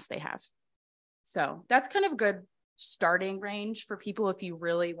muscle mass they have. So that's kind of a good starting range for people if you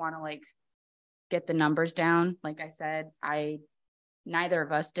really want to like get the numbers down. Like I said, neither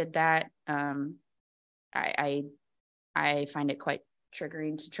of us did that. I find it quite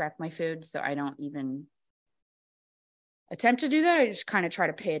triggering to track my food, so I don't even attempt to do that. I just kind of try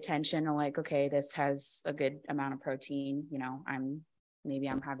to pay attention to like, okay, this has a good amount of protein. I'm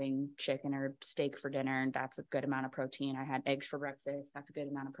having chicken or steak for dinner, and that's a good amount of protein. I had eggs for breakfast. That's a good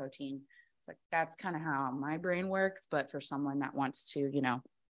amount of protein. It's like, that's kind of how my brain works. But for someone that wants to,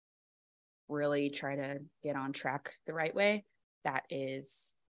 really try to get on track the right way, that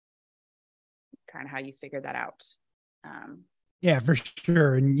is kind of how you figure that out. Yeah, for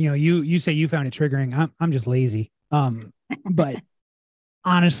sure. And you say you found it triggering. I'm just lazy. But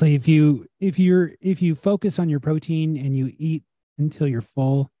honestly, if you focus on your protein and you eat until you're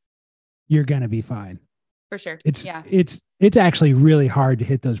full, you're gonna be fine. For sure. It's actually really hard to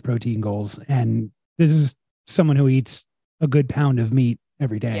hit those protein goals. And this is someone who eats a good pound of meat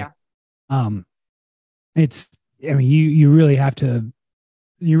every day. Yeah. You really have to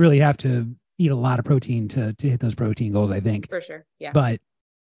eat a lot of protein to hit those protein goals, I think. For sure. Yeah. But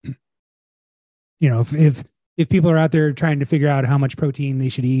if people are out there trying to figure out how much protein they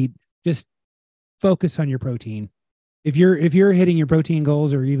should eat, just focus on your protein. If you're hitting your protein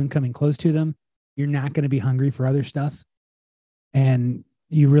goals or even coming close to them, you're not going to be hungry for other stuff, and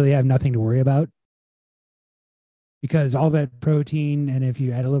you really have nothing to worry about. because all that protein, and if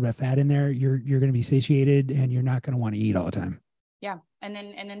you add a little bit of fat in there, you're going to be satiated and you're not going to want to eat all the time. Yeah. And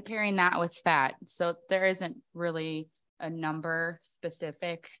then pairing that with fat. So there isn't really a number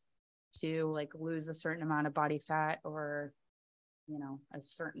specific to like lose a certain amount of body fat or, you know, a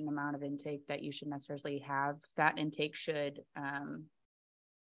certain amount of intake that you should necessarily have. Fat intake should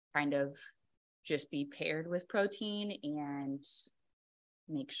kind of just be paired with protein and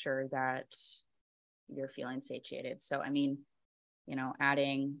make sure that you're feeling satiated. So, I mean, you know,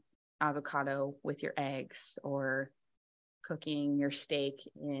 adding avocado with your eggs or cooking your steak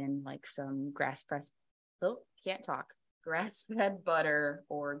in like some grass-fed butter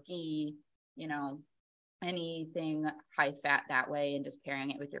or ghee, you know, anything high fat that way, and just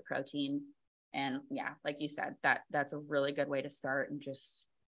pairing it with your protein. And yeah, like you said, that's a really good way to start, and just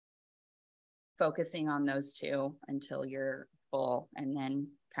focusing on those two until you're full, and then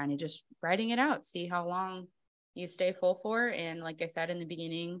kind of just writing it out, see how long you stay full for. And like I said in the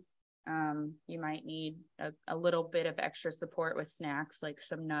beginning, you might need a little bit of extra support with snacks, like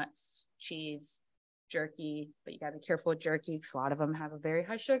some nuts, cheese, jerky, but you got to be careful with jerky because a lot of them have a very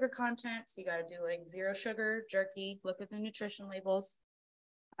high sugar content. So you got to do like 0 sugar jerky, look at the nutrition labels.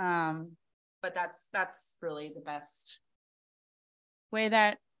 But that's really the best way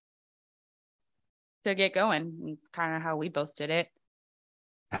that to get going, kind of how we both did it.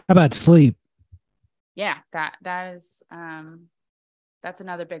 How about sleep? Yeah, that is that's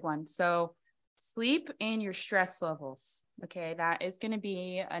another big one. So sleep and your stress levels. Okay, that is going to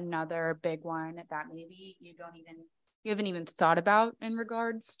be another big one that maybe you haven't even thought about in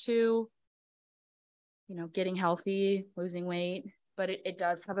regards to, you know, getting healthy, losing weight, but it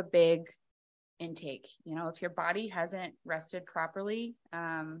does have a big intake. You know, if your body hasn't rested properly,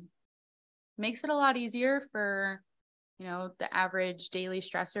 makes it a lot easier for, you know, the average daily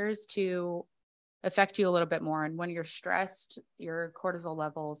stressors to affect you a little bit more. And when you're stressed, your cortisol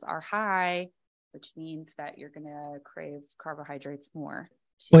levels are high, which means that you're going to crave carbohydrates more.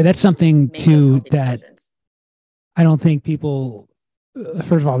 Boy, that's something too that decisions. I don't think people,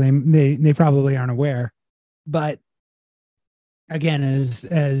 first of all, they probably aren't aware, but again,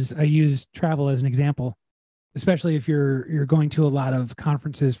 as I use travel as an example, especially if you're going to a lot of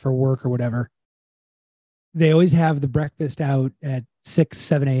conferences for work or whatever, they always have the breakfast out at 6,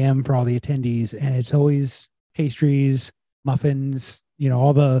 7 a.m. for all the attendees. And it's always pastries, muffins, you know,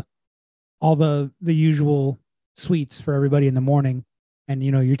 all the usual sweets for everybody in the morning. And,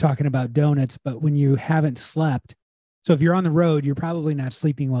 you know, you're talking about donuts, but when you haven't slept, so if you're on the road, you're probably not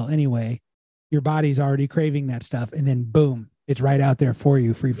sleeping well anyway. Your body's already craving that stuff. And then boom, it's right out there for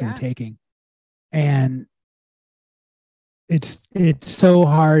you, free for the taking. And it's so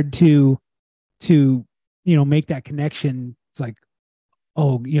hard to, you know, make that connection. It's like,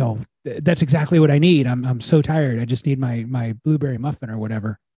 oh, you know, that's exactly what I need. I'm so tired. I just need my blueberry muffin or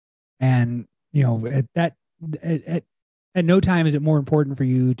whatever. And, you know, at no time is it more important for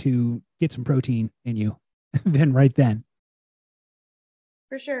you to get some protein in you than right then.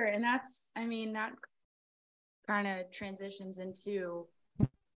 For sure. And that's, I mean, that kind of transitions into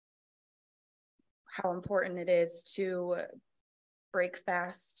how important it is to break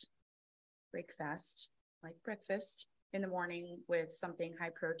fast, like breakfast in the morning with something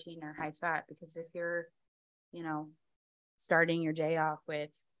high protein or high fat. Because if you're, you know, starting your day off with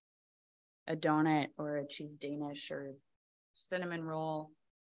a donut or a cheese Danish or cinnamon roll,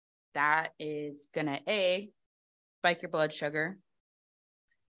 that is gonna A, spike your blood sugar,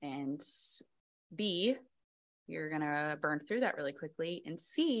 and B, you're gonna burn through that really quickly, and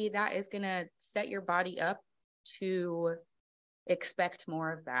C, that is gonna set your body up to expect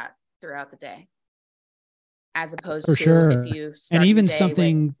more of that throughout the day, as opposed for to sure. if you start and even your day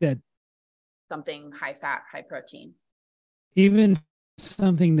something that something high fat, high protein, even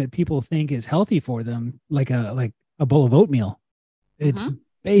something that people think is healthy for them, like a bowl of oatmeal. It's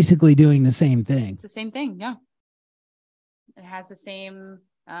basically doing the same thing. It's the same thing. Yeah. It has the same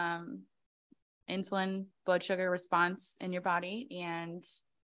insulin blood sugar response in your body, and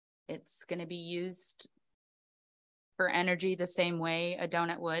it's going to be used for energy the same way a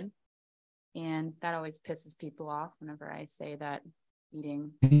donut would. And that always pisses people off whenever I say that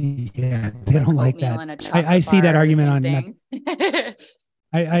eating they don't like that. And I see that argument on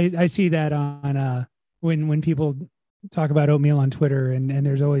I see that on when people talk about oatmeal on Twitter, and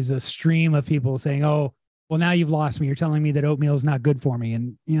there's always a stream of people saying, oh, well, now you've lost me. You're telling me that oatmeal is not good for me.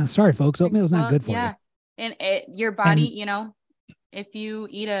 And, you know, sorry, folks, oatmeal is not good for you. And your body, you know, if you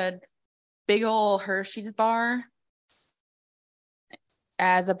eat a big old Hershey's bar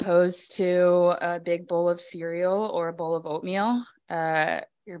as opposed to a big bowl of cereal or a bowl of oatmeal,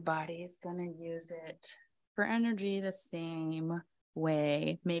 your body is going to use it for energy the same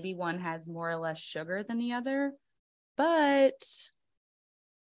way. Maybe one has more or less sugar than the other, but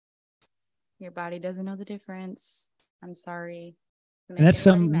your body doesn't know the difference. I'm sorry. And that's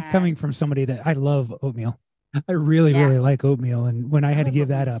coming from somebody that I love oatmeal. I really, really like oatmeal. And when I had to give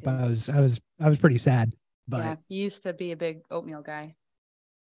that up, I was pretty sad. But yeah, you used to be a big oatmeal guy.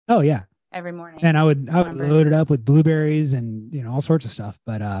 Oh yeah. Every morning. And I would load it up with blueberries and, you know, all sorts of stuff.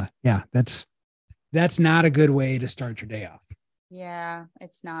 But yeah, that's not a good way to start your day off. Yeah,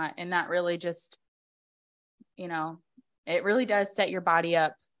 it's not. And that really just, you know, it really does set your body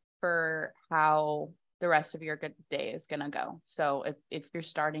up for how the rest of your good day is going to go. So if you're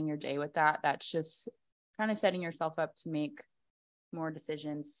starting your day with that, that's just kind of setting yourself up to make more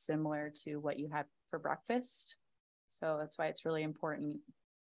decisions similar to what you had for breakfast. So that's why it's really important,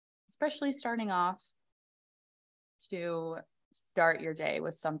 especially starting off, to start your day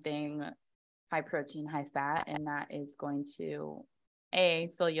with something high protein, high fat, and that is going to A,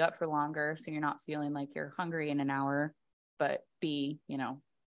 fill you up for longer so you're not feeling like you're hungry in an hour, but B, you know,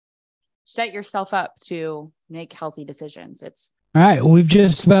 set yourself up to make healthy decisions. It's all right. Well, we've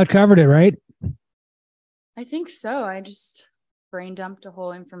just about covered it, right? I think so. I just brain dumped a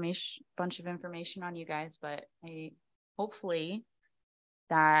whole bunch of information on you guys, but hopefully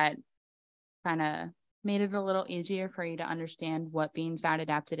that kind of made it a little easier for you to understand what being fat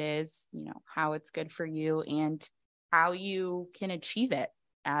adapted is, you know, how it's good for you and how you can achieve it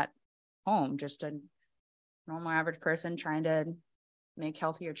at home. Just a normal average person trying to make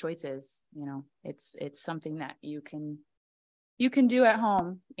healthier choices. You know, it's something that you can do at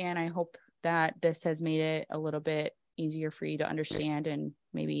home. And I hope that this has made it a little bit easier for you to understand and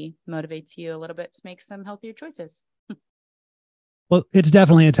maybe motivates you a little bit to make some healthier choices. Well, it's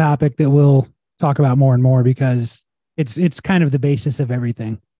definitely a topic that we'll talk about more and more because it's kind of the basis of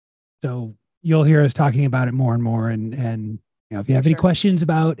everything. So you'll hear us talking about it more and more. And you know, if you have any questions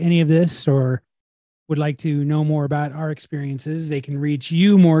about any of this or would like to know more about our experiences, they can reach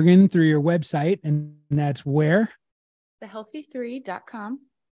you, Morgan, through your website. And that's where? thehealthy3.com.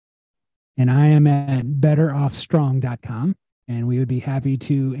 And I am at betteroffstrong.com. And we would be happy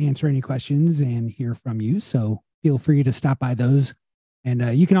to answer any questions and hear from you. So feel free to stop by those.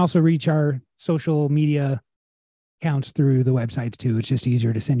 And you can also reach our social media accounts through the websites too. It's just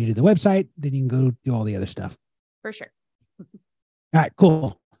easier to send you to the website. Then you can go do all the other stuff. For sure. All right,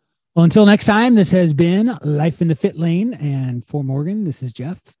 cool. Well, until next time, this has been Life in the Fit Lane. And for Morgan, this is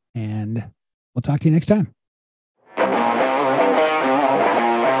Jeff. And we'll talk to you next time.